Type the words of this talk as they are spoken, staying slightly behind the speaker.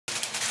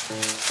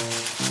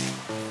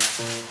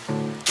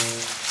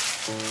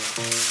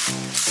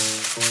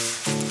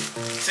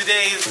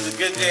Today is a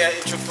good day at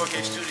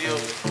Ntro4k Studio.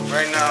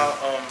 Right now,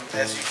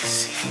 as you can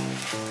see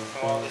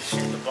from all this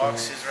shit, the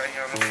boxes right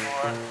here on the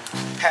floor.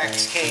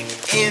 Packs came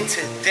in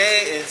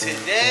today, and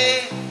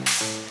today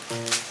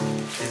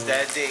is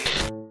that day.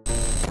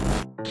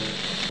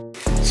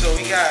 So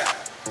we got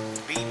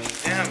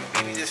BB. Damn,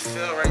 BB just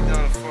fell right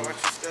down the floor.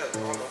 Watch your step. I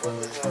don't know what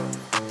the hell.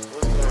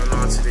 What's going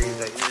on today?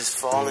 Like, we just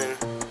falling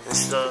and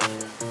stuff.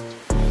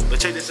 But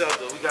check this out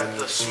though. We got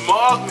the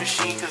smog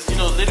machine, because you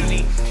know,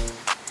 literally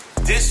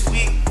this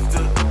week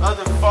the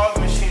other fog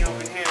machine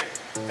over here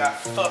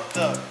got fucked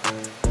up,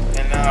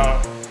 and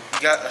now we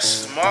got a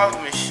smog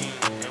machine,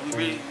 and we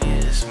really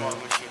needed a smog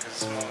machine because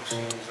the smog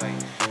machine was like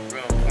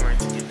real important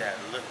to get that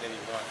look that we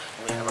want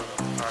when we have our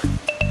little party.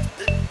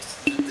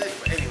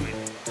 But anyway,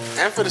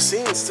 and for the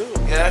scenes too.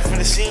 Yeah, for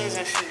the scenes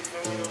and shit.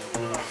 You know,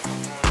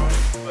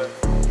 but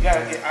you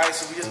gotta get ice.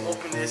 So we just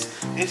opened this.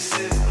 This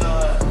is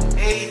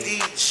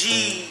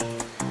ADG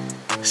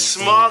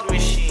smog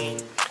machine.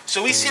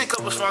 So we've seen a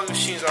couple of smog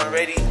machines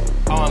already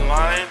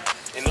online,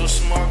 and those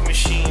smog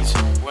machines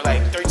were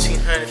like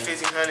 $1,300,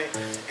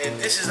 $1,500, and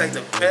this is like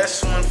the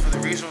best one for the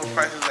reasonable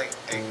prices, like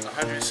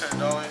 $100 something,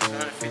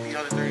 $150,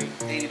 $130,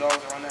 $80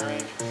 around that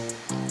range.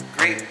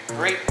 Great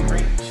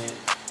shit.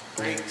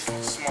 Great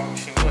smog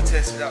machine. We're gonna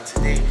test it out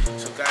today.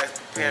 So guys,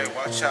 prepare,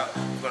 watch out.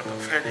 We're gonna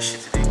prepare this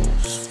shit today.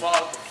 Just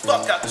fog the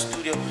fuck out the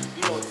studio.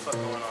 You know what the fuck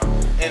going on.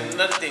 And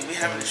another thing, we're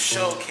having a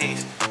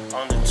showcase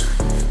on the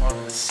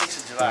 6th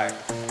of July.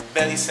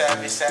 Belly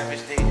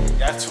Savage Day.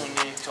 Y'all tune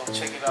in, so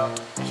check it out.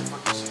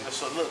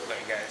 So look,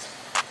 like guys,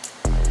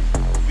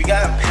 we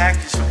got a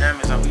package from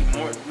Amazon. We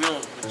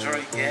don't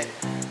majority get,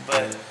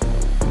 but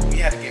we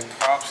had to get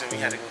props, and we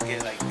had to go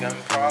get like gun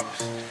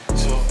props.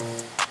 So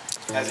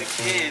as a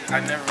kid, I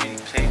never really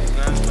played with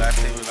guns, but I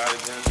played with a lot of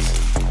guns.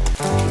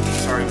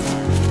 Sorry,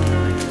 Mom.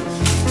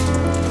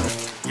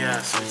 Yeah,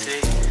 so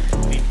today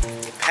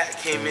the pack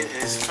came in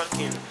and it's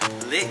fucking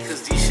lit,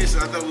 because these shits,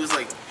 I thought it was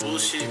like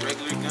bullshit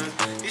regular guns.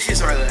 These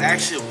shits are the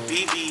actual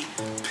BB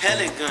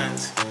pellet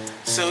guns.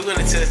 So we're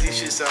gonna test these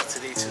shits out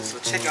today too. So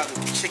check it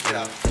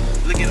out.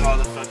 Look at all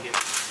the fucking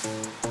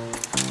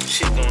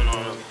shit going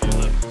on over here.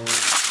 Look.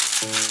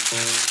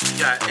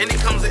 Yeah, and it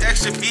comes with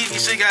extra BB.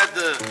 So you got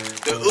the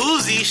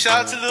Uzi.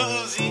 Shout out to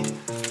Lil Uzi.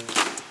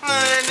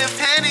 And the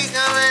panic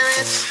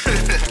coming.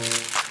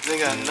 They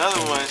got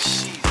another one.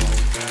 Shit,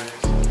 guys.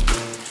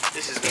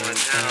 This is going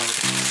down.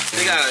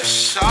 They got a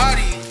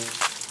shotty.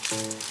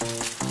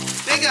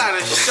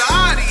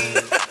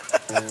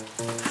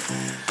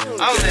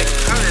 I'm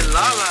in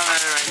La La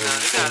Land right now.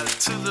 They got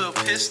 2 little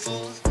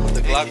pistols.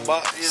 The Glock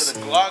box. Yeah, the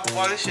Glock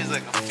box. This shit's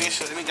like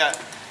official. Then we got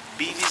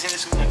BBs in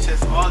this. We're gonna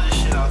test all this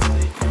shit out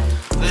today.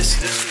 Let's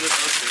see what's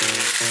up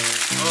there.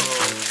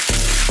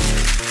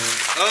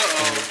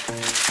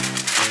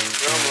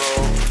 Drum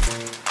roll.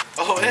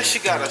 Oh, that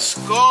shit got a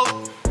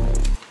scope.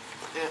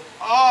 And,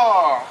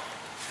 oh,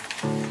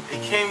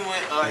 it came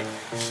with like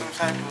some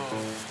type of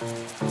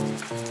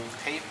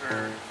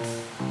paper.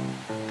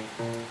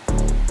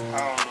 I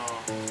don't know.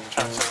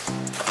 I'm trying to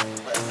tell you.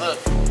 But look,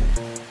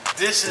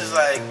 this is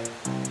like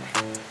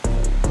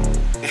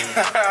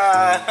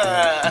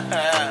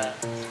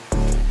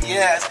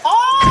yes. Oh,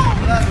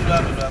 blah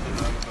blah blah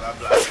blah blah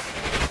blah.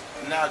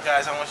 Now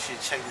guys, I want you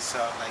to check this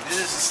out. Like, this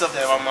is the stuff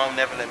that my mom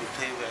never let me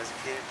play with as a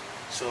kid.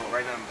 So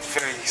right now I'm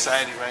very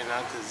excited right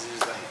now, because this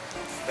is like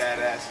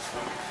badass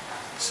for me.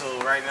 So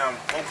right now I'm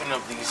opening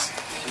up these.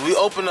 We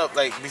open up,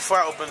 like, before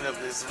I open up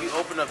this, we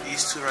open up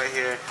these 2 right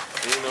here.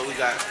 And you know, we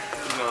got,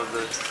 you know,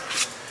 we're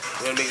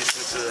gonna make this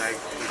into like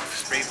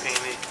spray paint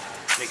it,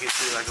 make it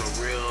to like a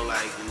real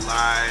like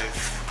live.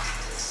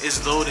 It's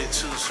loaded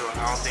too, so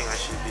I don't think I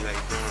should be like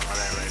doing all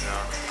that right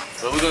now.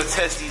 But we're gonna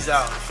test these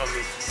out for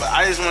me. But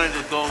I just wanted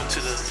to go to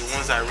the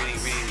ones I really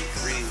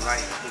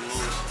like the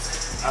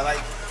most. I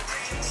like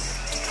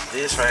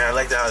this right here. I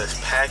like how this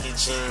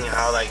packaging,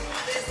 how like,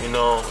 you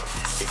know,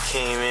 it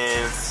came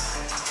in.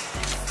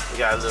 We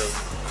got a little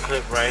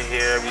clip right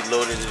here. We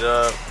loaded it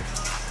up.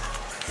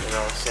 You know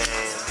what I'm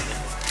saying?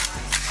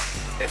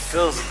 It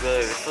feels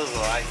good. It feels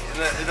light.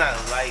 It's not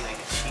light like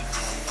a cheap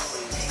one.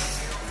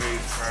 It's very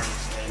firm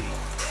and steady.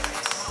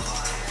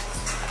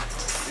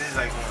 This is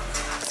like one.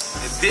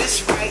 And this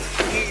right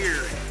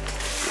here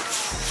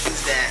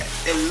is that.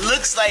 It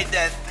looks like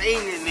that thing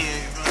in there.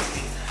 You know what I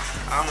mean?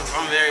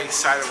 I'm very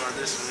excited about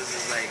this one. This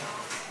is like.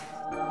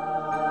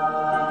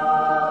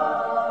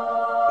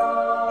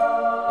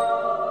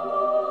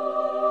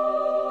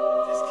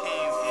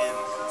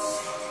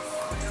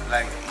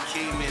 Like, it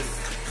came in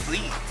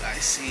complete. I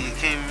see it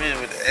came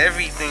in with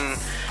everything.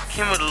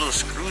 Came with a little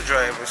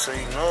screwdriver, so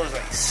you know it's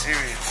like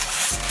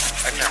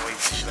serious. I can't wait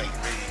to like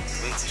really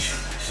wait to shoot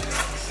this shit.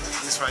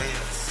 This right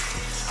here.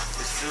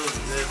 It feels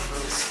good.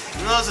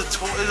 You know, it's a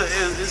toy.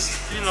 It's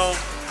you know,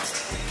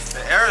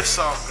 the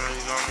aerosol gun.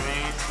 You know what I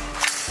mean?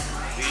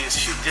 We just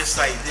shoot just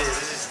like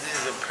this.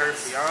 This is a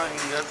perfect. I don't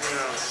need nothing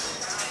else.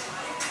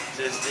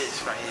 Just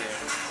this right here.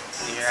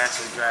 And your ass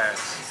is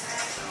grass.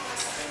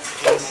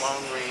 aim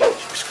long range.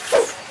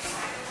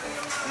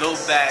 No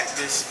back,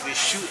 we're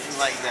shooting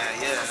like that.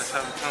 Yeah, that's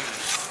how I'm coming.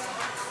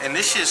 And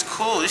this shit's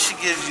cool. This shit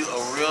gives you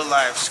a real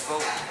life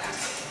scope.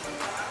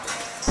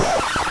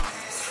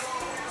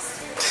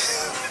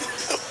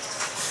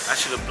 I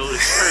should have blew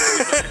this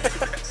first.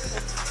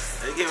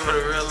 They give it a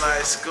real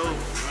life scope. You know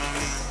what I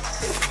mean?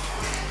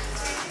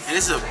 And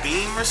this is a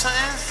beam or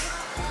something?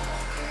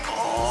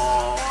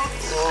 Oh,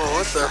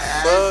 what the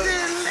fuck?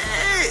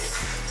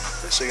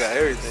 That shit got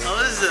everything. Oh,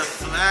 this is a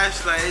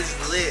flashlight. It's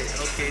lit.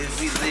 Okay,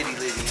 we litty.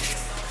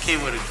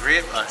 Came with a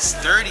grip, a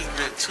sturdy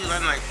grip too.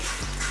 I'm like,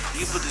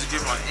 you put this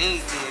grip on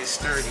anything, it's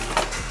sturdy.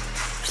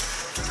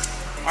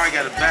 Alright,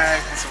 got a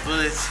bag and some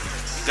bullets.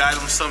 Got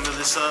them, sum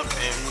this up,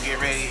 and we'll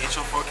get ready.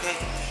 Ntro4k.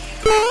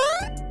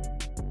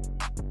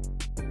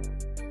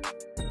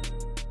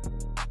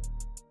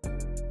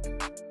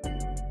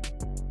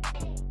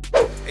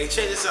 Hey,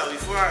 check this out.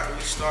 Before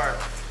we start,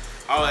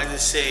 I would like to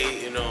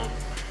say, you know,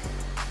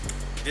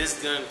 this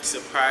gun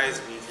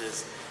surprised me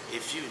because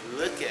if you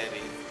look at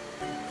it,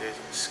 there's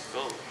a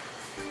scope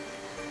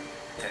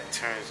that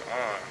turns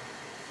on.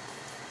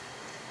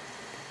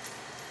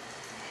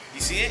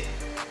 You see it?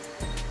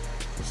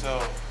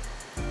 So,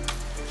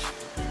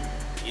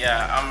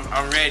 yeah,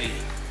 I'm ready.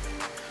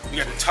 We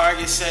got the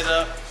target set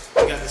up.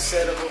 We got the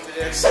setup over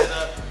there set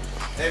up.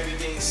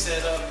 Everything's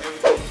set up.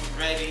 Everything's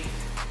ready.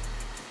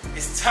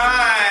 It's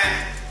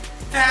time.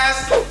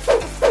 Pass the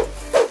fucking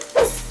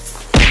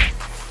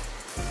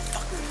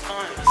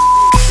punch.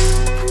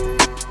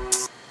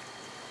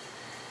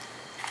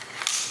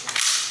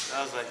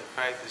 That was like a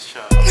practice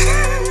shot.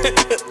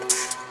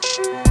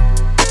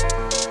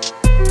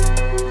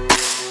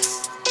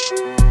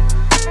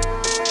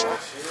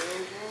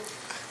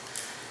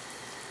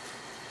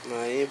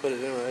 Nah, you ain't put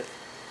it in right.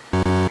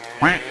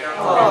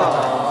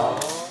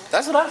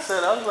 That's what I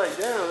said. I was like,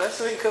 damn, that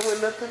shit ain't come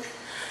with nothing.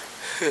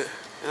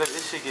 Look,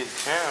 this shit get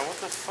jammed. What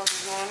the fuck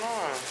is going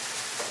on?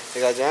 They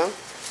got jammed?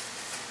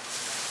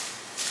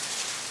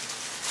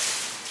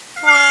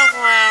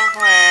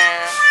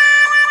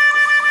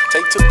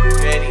 Take two.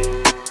 Ready.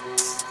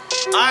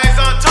 Eyes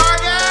on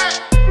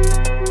target!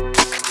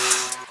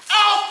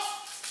 Oh!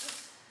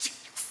 You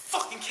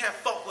fucking can't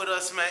fuck with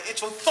us, man.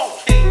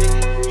 Ntro4k,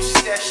 nigga. You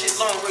see that shit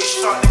long range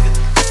shot, nigga.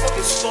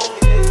 Fucking smoke,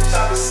 nigga.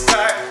 Shot the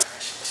sky. I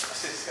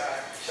said sky.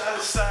 Shot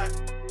the sky.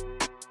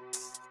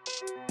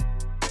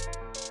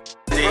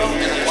 You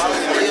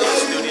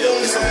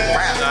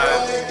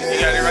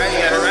got it right.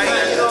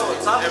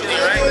 Everything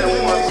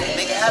right.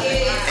 Make it happen.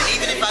 And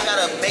even if I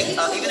gotta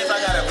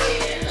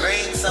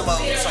bring some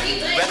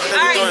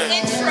Alright,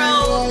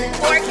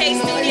 Ntro4k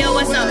studio,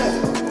 what's up?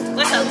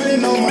 I gotta get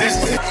a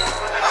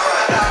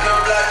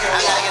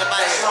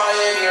bite.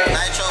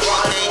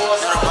 Ntro4k, do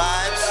the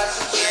vibes.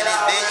 Yeah, this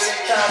bitch.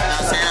 You know what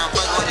I'm saying? I'm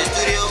fucking with the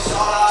studio.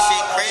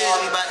 Shit crazy.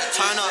 We about to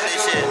turn off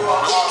this shit.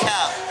 No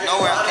cap.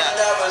 Nowhere I'm cap.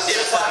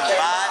 Did the fucking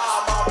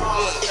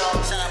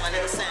vibes. Shout out my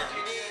nigga Sam.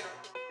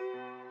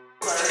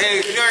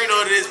 Hey, you already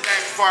know this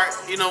back part,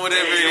 you know,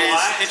 whatever it is.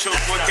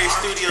 Ntro4k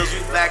Studios, we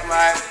Black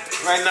Live.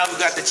 Right now we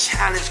got the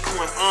challenge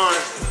going on.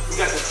 We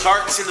got the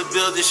darts in the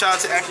building. Shout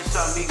out to Action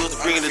Shot Migos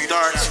for bringing the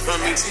darts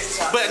from me.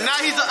 But now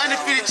he's an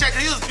undefeated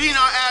checker. He was beating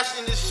our ass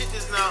in this shit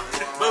just now.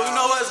 But we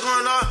know what's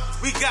going on.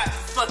 We got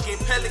fucking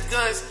pellet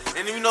guns.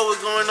 And we know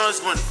what's going on. It's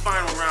going to the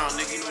final round,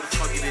 nigga. You know what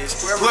the fuck it is.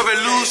 Whoever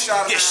lose,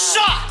 get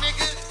shot,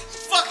 nigga.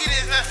 Fuck it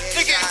is, man.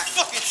 They get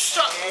fucking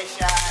shot.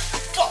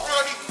 Fuck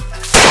Ronnie.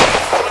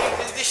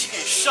 This shit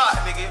get shot,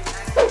 nigga.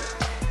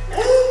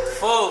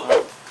 Full.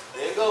 There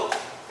you go.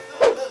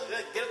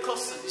 Look, get it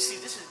closer. You see,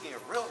 this is getting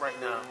real right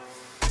now.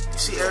 You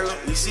see, Ariel?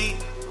 You see,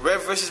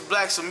 red versus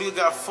black. So Miguel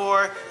got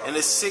 4 and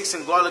it's 6,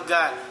 and Guala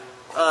got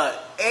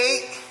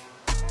 8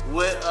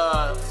 with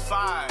 5.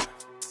 Gotta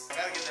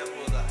get that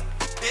bull out.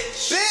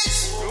 Bitch.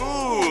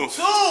 Ooh. 2.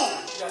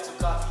 You got 2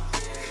 coffee.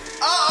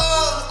 I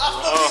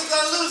thought we was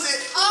gonna lose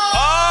it. I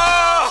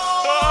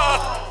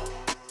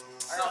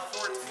got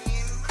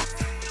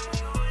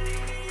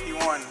 14. He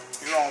won.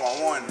 You're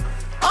on 1.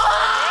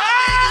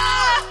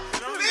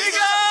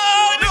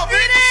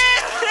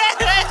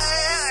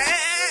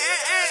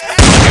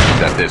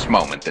 At this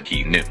moment that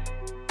he knew,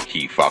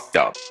 he fucked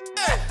up. Hey! I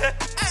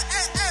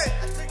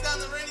took down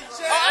the reigning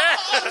champ.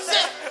 Oh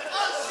shit!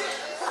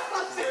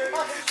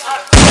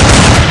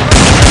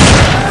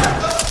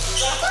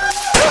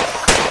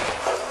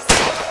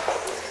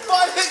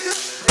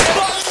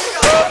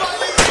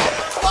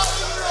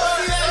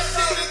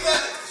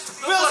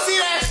 We don't see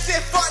that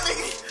shit, fuck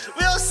nigga.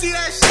 We don't see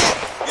that shit.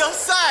 Yo,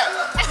 side.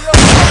 Yo, fuck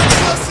nigga, we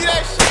don't see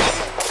that shit, nigga.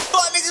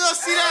 Fuck nigga, we don't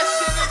see that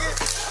shit, nigga.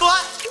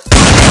 Fuck.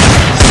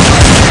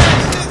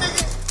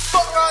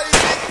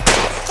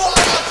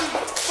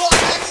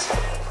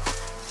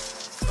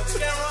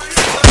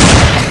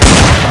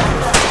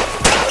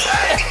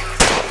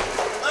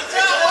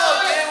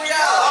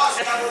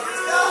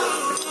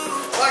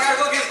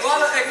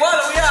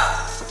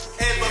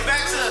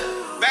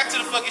 Back to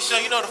the fucking show.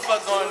 You know what the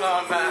fuck going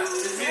on, man.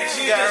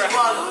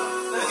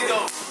 Let's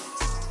go.